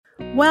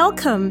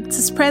Welcome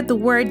to Spread the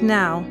Word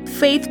Now.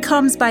 Faith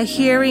comes by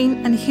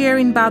hearing, and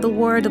hearing by the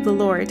word of the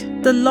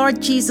Lord. The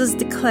Lord Jesus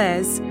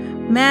declares,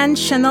 "Man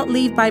shall not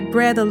live by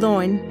bread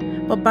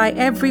alone, but by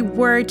every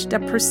word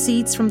that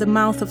proceeds from the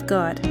mouth of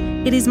God."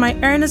 It is my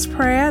earnest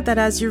prayer that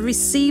as you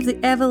receive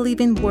the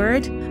ever-living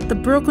word, the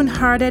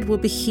brokenhearted will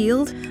be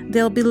healed,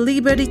 there will be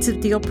liberty to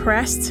the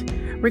oppressed,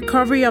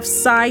 recovery of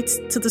sight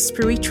to the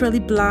spiritually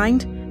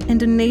blind, in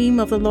the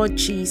name of the Lord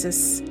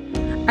Jesus.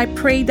 I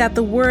pray that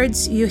the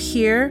words you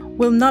hear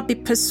will not be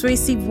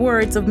persuasive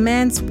words of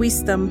man's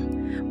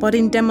wisdom, but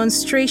in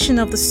demonstration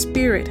of the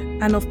Spirit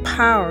and of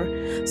power,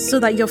 so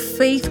that your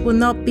faith will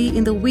not be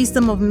in the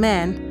wisdom of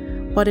man,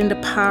 but in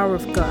the power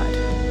of God.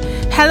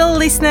 Hello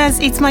listeners,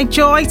 it's my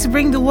joy to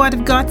bring the Word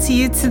of God to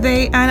you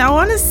today, and I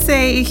want to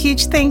say a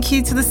huge thank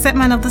you to the set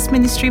man of this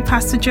ministry,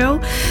 Pastor Joe,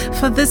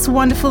 for this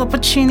wonderful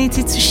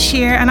opportunity to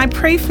share. And I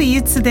pray for you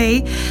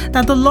today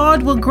that the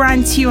Lord will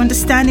grant you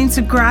understanding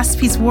to grasp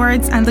His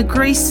words and the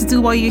grace to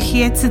do what you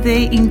hear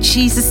today in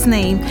Jesus'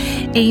 name.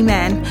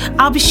 Amen.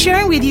 I'll be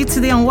sharing with you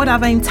today on what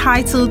I've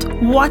entitled,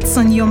 What's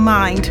on Your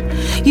Mind?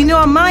 You know,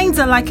 our minds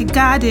are like a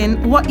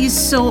garden. What you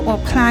sow or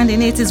plant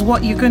in it is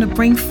what you're going to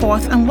bring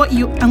forth, and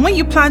when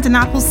you plant an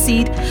apple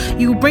seed,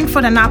 you will bring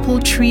forth an apple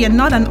tree and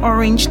not an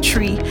orange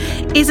tree.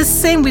 It's the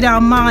same with our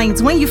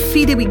minds. When you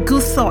feed it with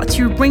good thoughts,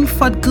 you bring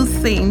forth good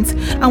things.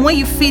 And when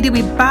you feed it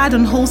with bad,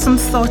 unwholesome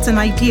thoughts and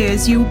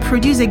ideas, you will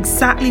produce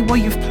exactly what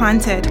you've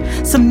planted,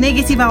 some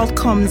negative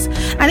outcomes.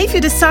 And if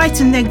you decide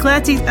to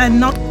neglect it and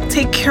not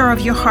take care of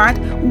your heart,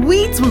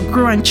 weeds will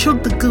grow and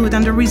choke the good,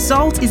 and the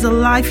result is a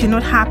life you're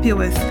not happy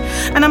with.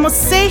 And I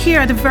must say here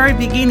at the very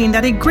beginning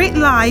that a great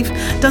life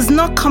does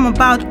not come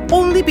about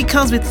only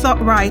because we thought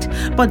right,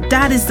 but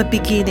that is the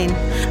beginning.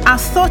 Our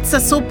thoughts are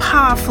so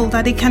powerful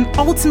that they can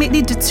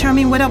ultimately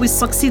determine whether we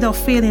succeed or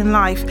fail in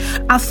life.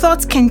 Our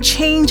thoughts can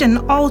change and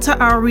alter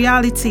our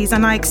realities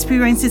and our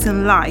experiences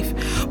in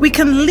life. We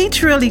can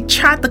literally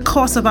chart the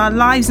course of our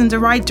lives in the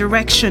right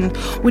direction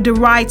with the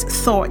right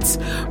thoughts.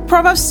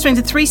 Proverbs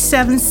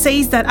 23:7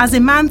 says that as a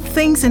man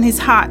thinks in his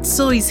heart,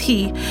 so is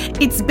he.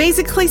 It's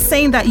basically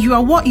saying that you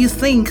are what you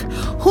think.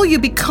 Who you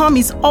become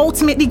is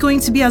ultimately going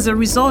to be as a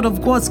result of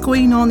what's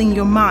going on in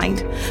your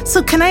mind.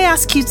 So can I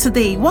ask you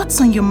today,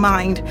 what's on your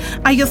mind?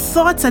 Are your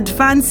thoughts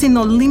advancing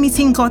or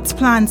limiting God's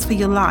plans for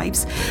your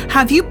lives?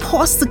 Have you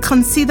paused to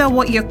consider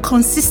what you're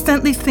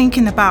consistently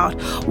thinking about?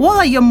 What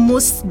are your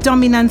most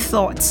dominant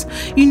thoughts?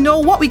 You know,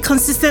 what we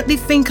consistently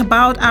think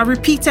about, our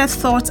repeated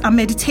thoughts and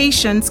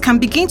meditations can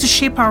begin to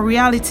shape our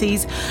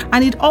realities,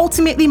 and it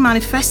ultimately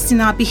manifests in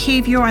our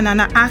behavior and in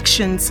our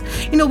actions.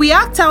 You know, we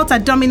act out our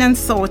dominant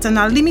thoughts, and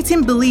our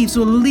limiting beliefs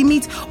will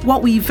limit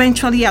what we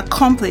eventually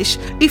accomplish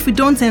if we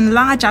don't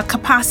enlarge our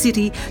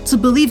capacity to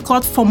believe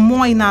God for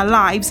more in our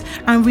lives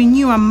and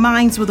renew our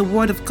minds with the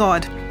Word of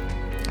God.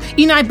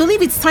 You know, I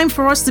believe it's time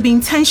for us to be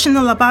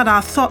intentional about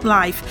our thought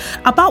life,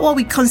 about what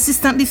we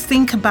consistently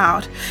think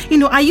about. You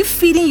know, are you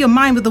feeding your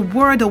mind with the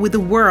Word or with the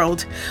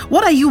world?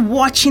 What are you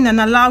watching and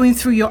allowing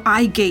through your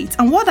eye gate?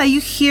 And what are you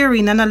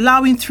hearing and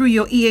allowing through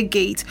your ear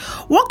gate?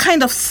 What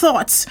kind of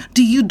thoughts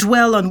do you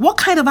dwell on? What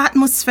kind of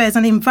atmospheres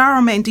and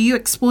environment do you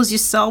expose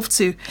yourself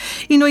to?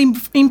 You know,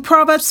 in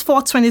Proverbs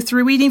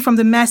 4:23, reading from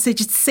the Message,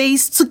 it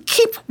says to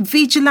keep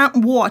vigilant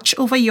watch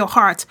over your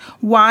heart.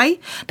 Why?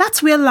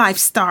 That's where life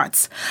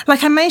starts.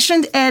 Like I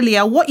mentioned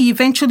earlier, what you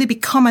eventually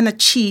become and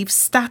achieve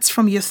starts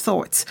from your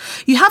thoughts.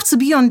 You have to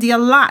be on the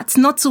alert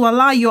not to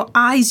allow your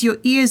eyes, your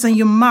ears, and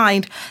your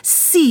mind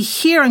see,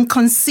 hear, and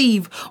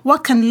conceive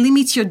what can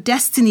limit your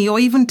destiny or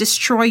even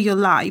destroy your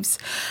lives.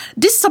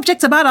 This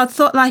subject about our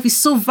thought life is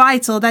so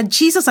vital that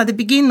Jesus, at the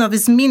beginning of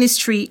his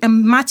ministry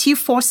in Matthew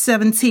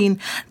 4:17,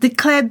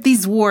 declared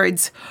these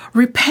words,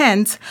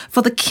 "Repent,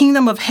 for the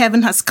kingdom of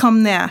heaven has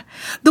come near."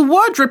 The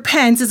word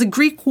repent is a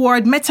Greek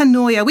word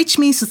metanoia, which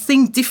means to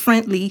think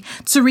differently,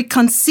 to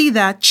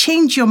reconsider,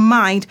 change your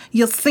mind,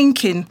 your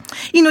thinking.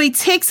 You know, it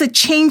takes a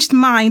changed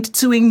mind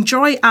to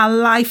enjoy our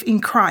life in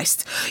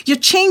Christ. Your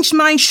changed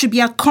mind should be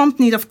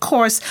accompanied, of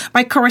course,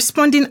 by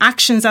corresponding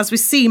actions, as we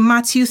see in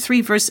Matthew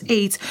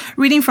 3:8.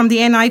 Reading from the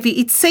NIV,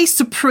 it says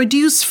to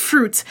produce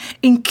fruit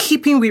in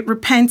keeping with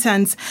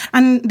repentance.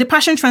 And the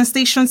Passion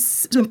Translation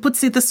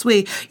puts it this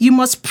way: you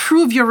must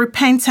prove your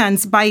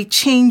repentance by a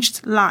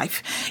changed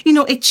life. You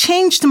know, a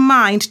changed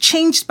mind,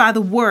 changed by the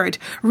word,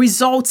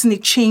 results in a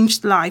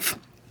changed life.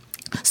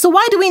 So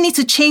why do we need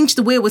to change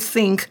the way we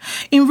think?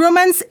 In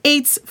Romans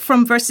 8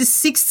 from verses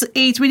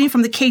 6-8, reading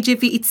from the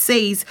KJV, it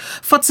says,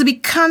 "For to be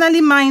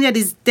carnally minded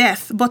is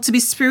death, but to be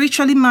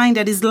spiritually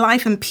minded is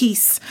life and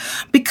peace.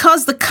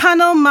 Because the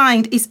carnal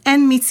mind is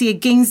enmity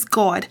against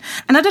God."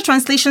 Another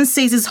translation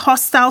says is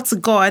hostile to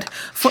God,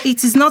 for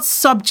it is not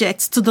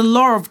subject to the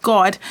law of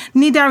God,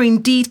 neither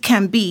indeed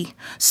can be.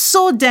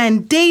 So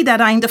then, they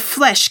that are in the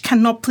flesh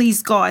cannot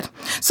please God.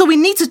 So we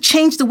need to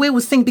change the way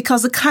we think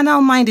because the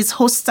carnal mind is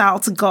hostile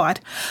to God.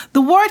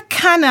 The word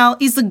carnal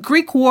is the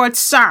Greek word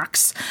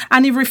sarx,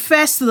 and it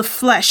refers to the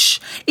flesh.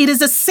 It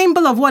is a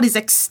symbol of what is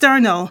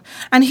external,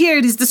 and here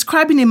it is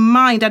describing a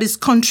mind that is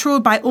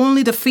controlled by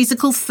only the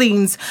physical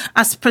things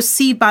as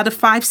perceived by the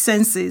five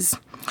senses.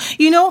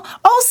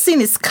 All sin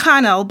is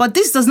carnal, but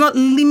this does not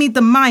limit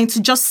the mind to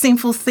just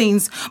sinful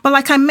things. But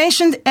like I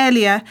mentioned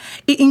earlier,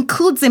 it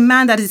includes a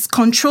man that is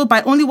controlled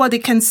by only what they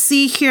can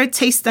see, hear,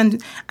 taste,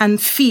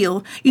 and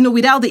feel,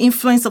 without the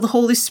influence of the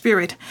Holy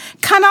Spirit.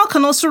 Carnal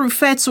can also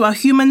refer to our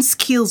human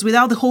skills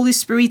without the Holy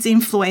Spirit's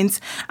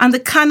influence. And the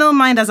carnal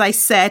mind, as I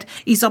said,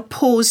 is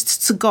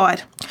opposed to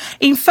God.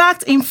 In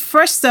fact, in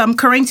 1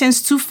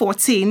 Corinthians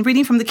 2:14,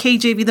 reading from the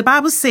KJV, the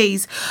Bible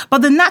says,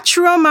 "But the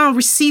natural man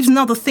receives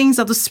not the things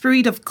of the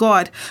Spirit of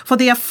God, for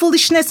they are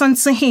foolishness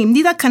unto him,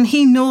 neither can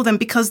he know them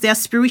because they are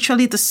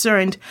spiritually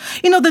discerned."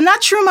 The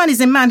natural man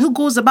is a man who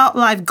goes about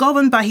life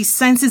governed by his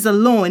senses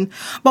alone.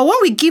 But when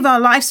we give our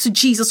lives to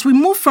Jesus, we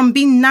move from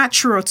being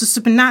natural to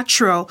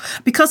supernatural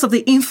because of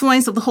the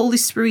influence of the Holy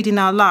Spirit in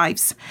our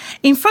lives.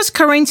 In 1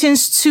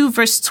 Corinthians 2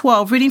 verse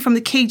 12, reading from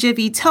the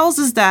KJV, it tells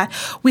us that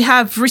we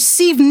have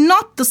received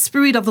not the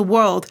spirit of the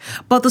world,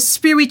 but the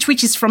Spirit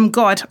which is from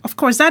God. Of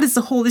course, that is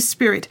the Holy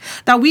Spirit,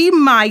 that we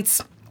might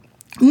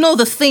know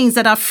the things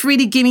that are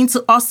freely given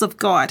to us of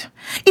God.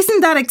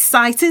 Isn't that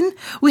exciting?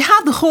 We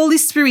have the Holy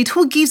Spirit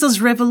who gives us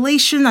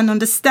revelation and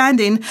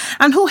understanding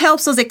and who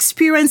helps us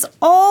experience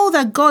all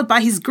that God by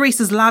His grace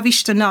has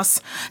lavished on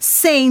us.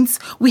 Saints,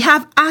 we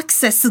have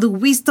access to the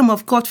wisdom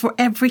of God for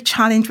every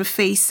challenge we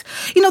face.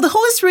 The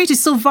Holy Spirit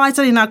is so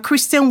vital in our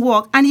Christian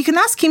walk, and you can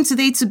ask Him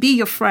today to be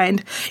your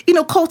friend.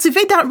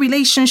 Cultivate that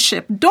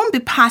relationship. Don't be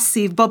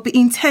passive, but be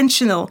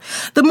intentional.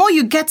 The more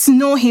you get to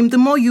know Him, the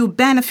more you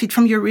benefit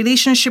from your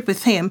relationship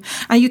with Him,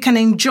 and you can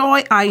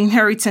enjoy our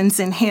inheritance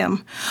in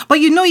Him. But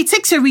it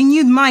takes a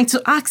renewed mind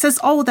to access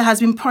all that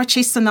has been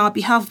purchased on our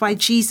behalf by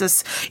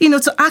Jesus,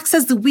 to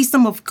access the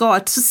wisdom of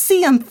God, to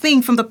see and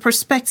think from the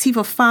perspective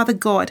of Father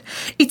God.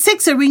 It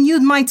takes a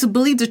renewed mind to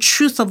believe the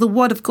truth of the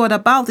Word of God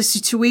about the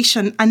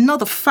situation and not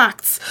the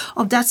facts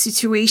of that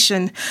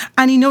situation.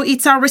 And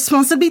it's our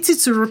responsibility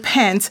to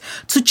repent,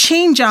 to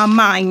change our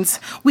minds.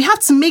 We have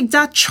to make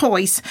that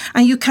choice,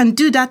 and you can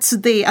do that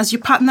today as you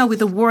partner with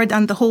the Word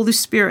and the Holy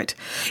Spirit.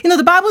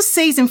 The Bible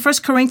says in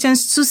 1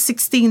 Corinthians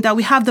 2:16 that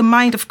we have the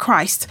mind of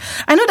Christ.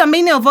 I know that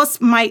many of us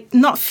might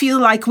not feel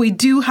like we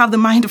do have the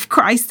mind of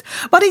Christ,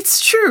 but it's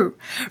true.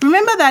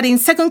 Remember that in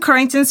 2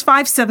 Corinthians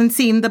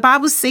 5:17, the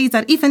Bible says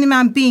that if any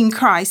man be in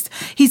Christ,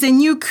 he's a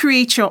new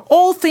creature.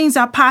 All things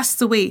are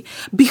passed away.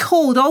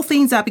 Behold, all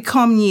things are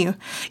become new.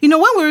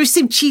 When we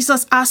receive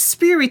Jesus, our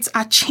spirits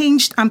are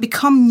changed and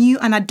become new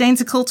and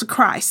identical to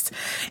Christ.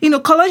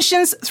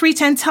 Colossians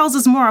 3:10 tells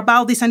us more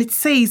about this, and it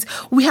says,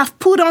 "We have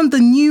put on the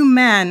new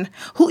man,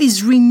 who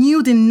is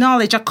renewed in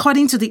knowledge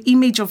according to the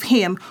image of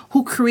Him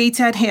who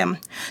created him."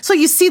 So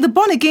you see, the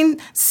born-again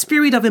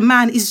spirit of a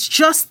man is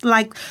just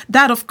like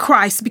that of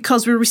Christ,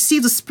 because we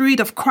receive the Spirit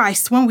of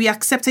Christ when we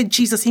accepted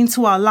Jesus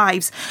into our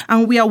lives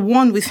and we are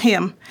one with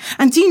Him.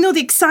 And do you know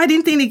the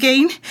exciting thing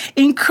again?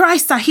 In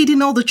Christ are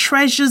hidden all the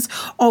treasures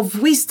of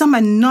wisdom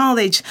and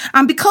knowledge.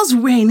 And because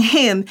we're in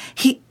Him,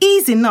 He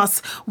is in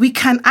us, we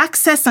can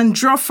access and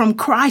draw from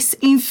Christ's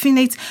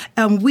infinite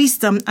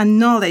wisdom and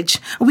knowledge.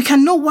 We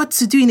can know what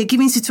to do in a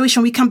given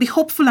situation. We can be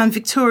hopeful and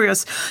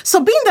victorious. So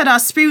being that our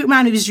spirit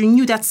man is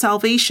renewed at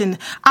salvation,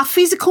 our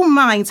physical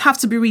minds have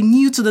to be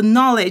renewed to the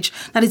knowledge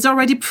that is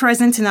already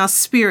present in our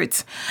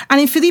spirit. And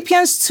in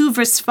Philippians 2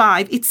 verse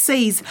 5, it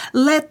says,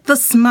 "Let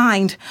this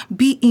mind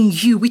be in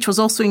you, which was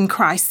also in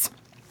Christ."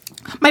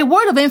 My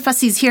word of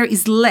emphasis here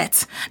is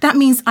let. That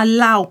means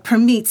allow,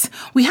 permit.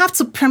 We have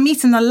to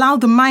permit and allow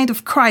the mind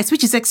of Christ,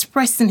 which is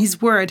expressed in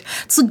His word,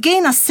 to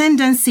gain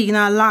ascendancy in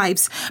our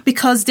lives,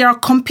 because there are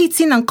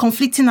competing and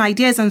conflicting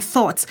ideas and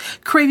thoughts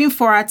craving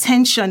for our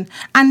attention.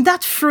 And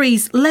that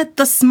phrase, "let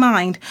this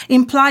mind,"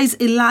 implies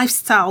a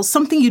lifestyle,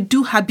 something you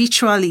do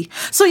habitually.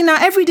 So in our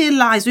everyday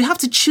lives, we have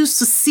to choose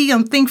to see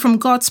and think from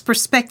God's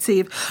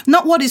perspective,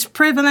 not what is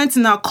prevalent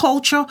in our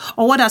culture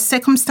or what our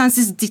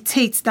circumstances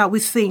dictate that we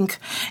think.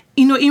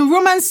 In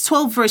Romans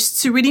 12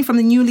 verse 2, reading from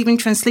the New Living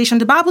Translation,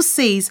 the Bible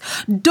says,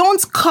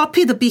 "Don't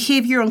copy the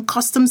behavior and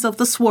customs of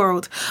this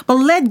world, but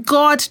let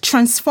God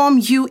transform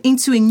you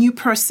into a new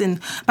person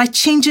by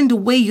changing the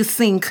way you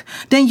think.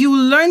 Then you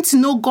will learn to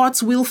know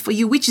God's will for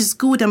you, which is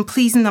good and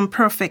pleasing and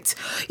perfect."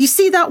 You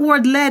see that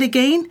word "let"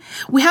 again?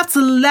 We have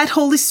to let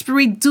Holy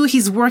Spirit do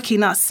His work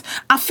in us.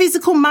 Our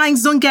physical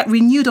minds don't get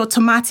renewed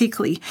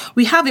automatically.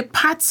 We have a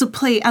part to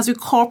play as we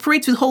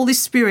cooperate with Holy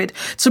Spirit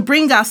to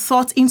bring our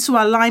thoughts into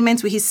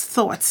alignment with His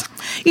thoughts.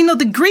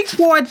 The Greek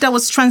word that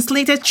was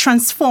translated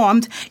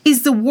transformed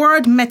is the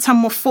word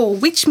metamorpho,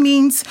 which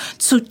means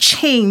to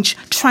change,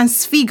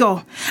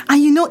 transfigure.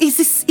 And it's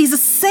the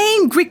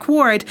same Greek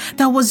word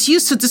that was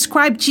used to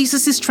describe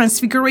Jesus'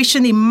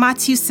 transfiguration in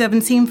Matthew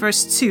 17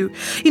 verse 2.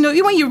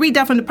 When you read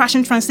that from the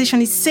Passion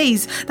Translation, it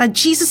says that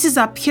Jesus'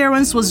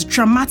 appearance was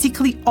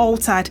dramatically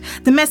altered.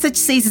 The Message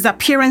says His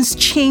appearance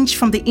changed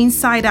from the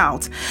inside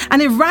out,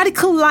 and a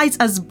radical light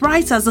as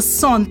bright as the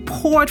sun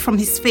poured from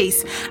His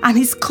face, and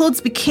His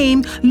clothes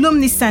became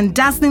luminescent,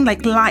 dazzling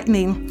like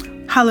lightning.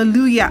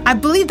 Hallelujah. I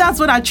believe that's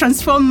what our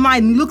transformed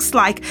mind looks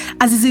like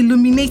as it's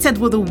illuminated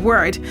with the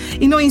word.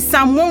 In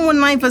Psalm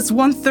 119 verse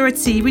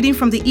 130, reading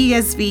from the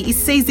ESV, it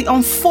says, the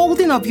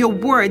unfolding of your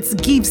words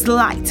gives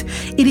light.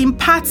 It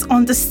imparts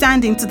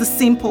understanding to the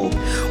simple.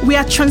 We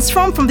are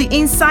transformed from the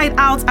inside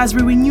out as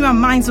we renew our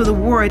minds with the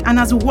word and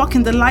as we walk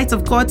in the light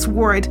of God's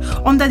word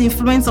under the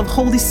influence of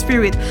Holy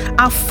Spirit.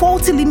 Our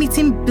faulty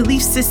limiting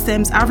belief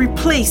systems are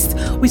replaced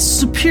with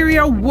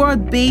superior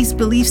word-based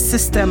belief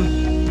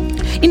system.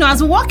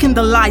 As we walk in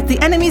the light, the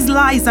enemy's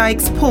lies are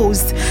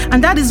exposed,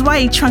 and that is why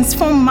a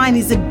transformed mind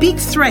is a big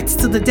threat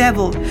to the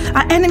devil.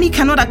 Our enemy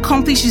cannot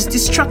accomplish his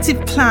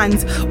destructive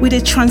plans with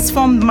a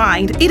transformed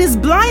mind. It is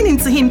blinding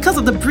to him because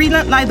of the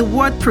brilliant light the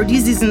word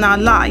produces in our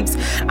lives.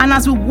 And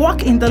as we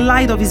walk in the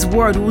light of his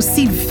word, we will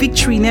see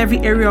victory in every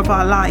area of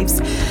our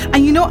lives.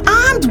 And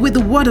armed with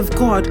the word of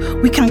God,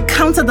 we can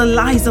counter the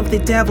lies of the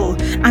devil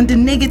and the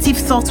negative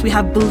thoughts we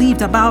have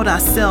believed about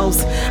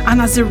ourselves.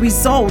 And as a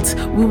result,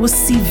 we will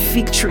see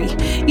victory.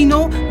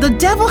 The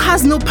devil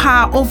has no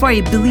power over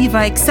a believer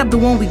except the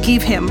one we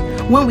give him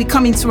when we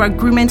come into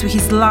agreement with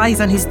his lies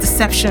and his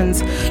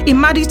deceptions. In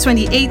Matthew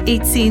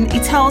 28:18,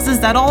 it tells us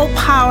that all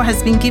power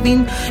has been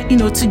given,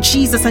 to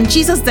Jesus, and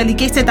Jesus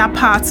delegated that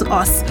power to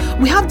us.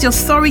 We have the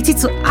authority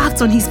to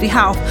act on his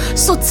behalf.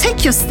 So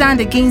take your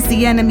stand against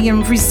the enemy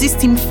and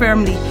resist him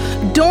firmly.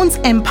 Don't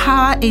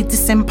empower a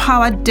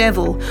disempowered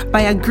devil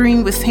by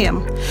agreeing with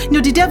him.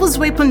 The devil's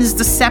weapon is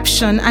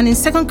deception, and in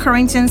 2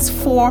 Corinthians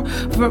 4,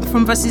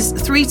 from verses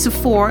 3 to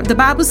 4, the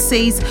Bible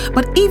says,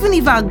 but even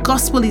if our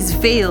gospel is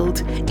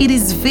veiled, it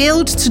is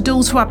veiled to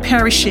those who are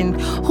perishing,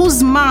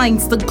 whose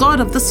minds the God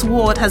of this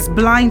world has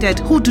blinded,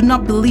 who do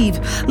not believe,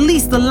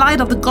 lest the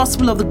light of the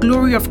gospel of the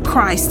glory of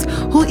Christ,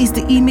 who is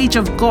the image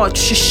of God,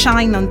 should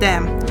shine on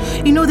them.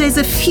 There's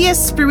a fierce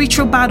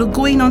spiritual battle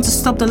going on to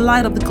stop the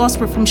light of the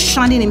gospel from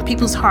shining in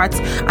people's hearts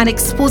and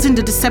exposing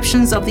the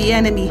deceptions of the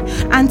enemy.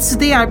 And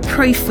today I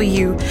pray for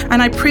you,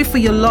 and I pray for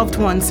your loved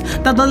ones,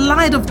 that the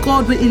light of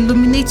God will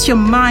illuminate your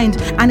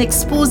mind and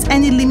expose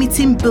any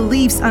limiting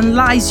beliefs and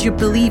lies you're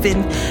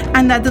believing,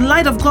 and that the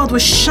light of God will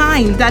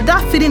shine, that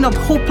feeling of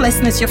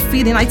hopelessness you're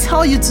feeling, I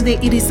tell you today,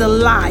 it is a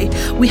lie.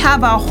 We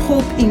have our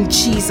hope in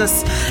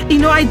Jesus.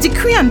 I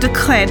decree and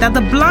declare that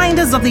the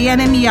blinders of the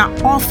enemy are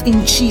off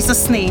in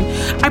Jesus' name.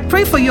 I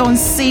pray for your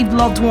unsaved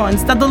loved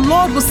ones, that the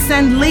Lord will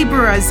send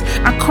laborers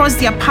across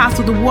their path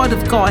with the word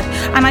of God,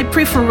 and I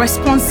pray for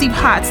responsive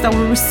hearts that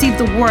will receive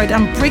the word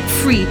and break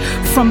free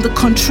from the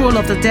control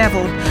of the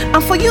devil.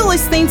 And for you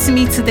listening to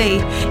me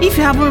today, if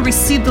you haven't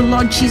received the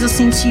Lord Jesus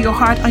into your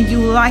heart and you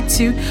would like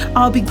to,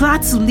 I'll be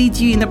glad to lead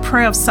you in a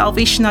prayer of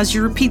salvation as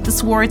you repeat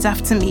these words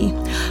after me.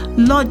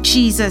 Lord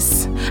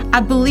Jesus,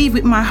 I believe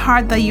with my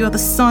heart that you are the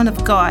Son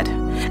of God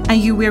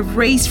and you were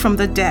raised from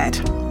the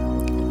dead.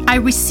 I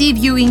receive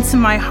you into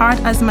my heart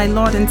as my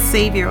Lord and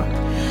Savior.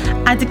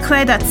 I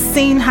declare that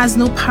sin has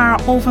no power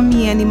over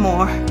me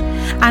anymore,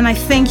 and I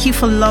thank you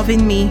for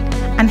loving me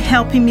and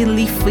helping me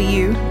live for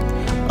you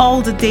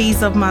all the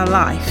days of my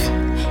life.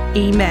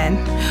 Amen.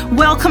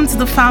 Welcome to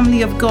the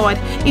family of God.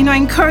 I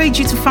encourage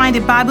you to find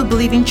a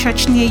Bible-believing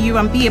church near you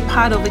and be a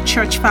part of the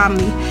church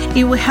family.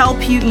 It will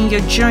help you in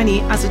your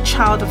journey as a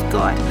child of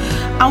God.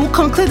 I will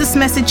conclude this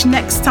message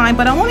next time,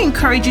 but I want to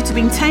encourage you to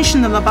be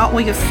intentional about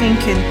what you're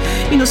thinking.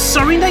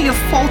 Surrender your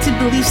faulty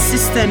belief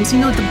systems, the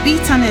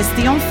bitterness,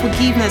 the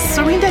unforgiveness,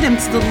 surrender them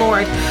to the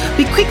Lord.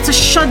 Be quick to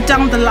shut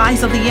down the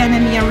lies of the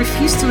enemy and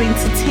refuse to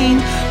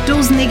entertain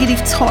those negative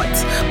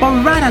thoughts, but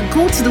rather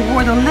go to the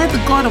Word and let the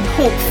God of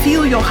hope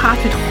fill your heart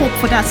with hope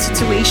for that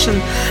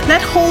situation.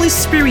 Let Holy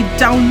Spirit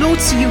download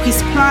to you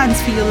His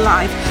plans for your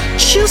life.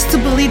 Choose to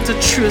believe the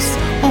truth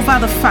over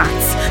the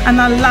facts and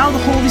allow the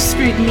Holy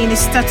Spirit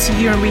minister to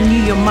you and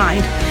renew your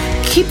mind.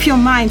 Keep your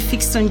mind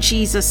fixed on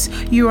Jesus.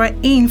 You are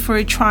in for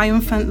a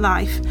triumphant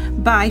life.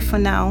 Bye for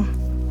now.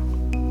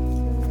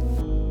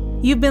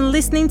 You've been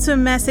listening to a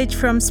message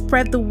from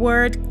Spread the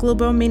Word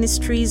Global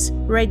Ministries,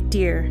 Red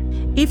Deer.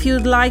 If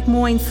you'd like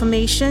more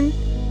information,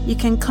 you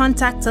can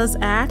contact us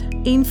at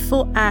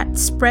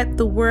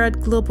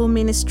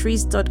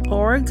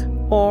info@spreadthewordglobalministries.org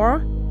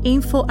or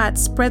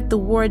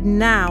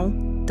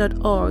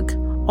info@spreadthewordnow.org,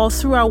 or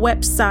through our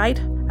website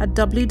at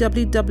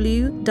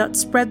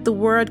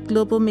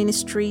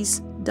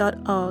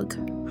www.spreadthewordglobalministries.org.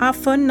 Our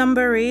phone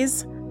number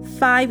is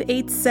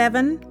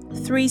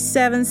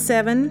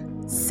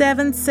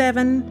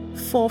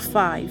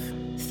 587-377-7745.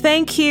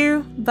 Thank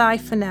you. Bye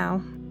for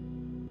now.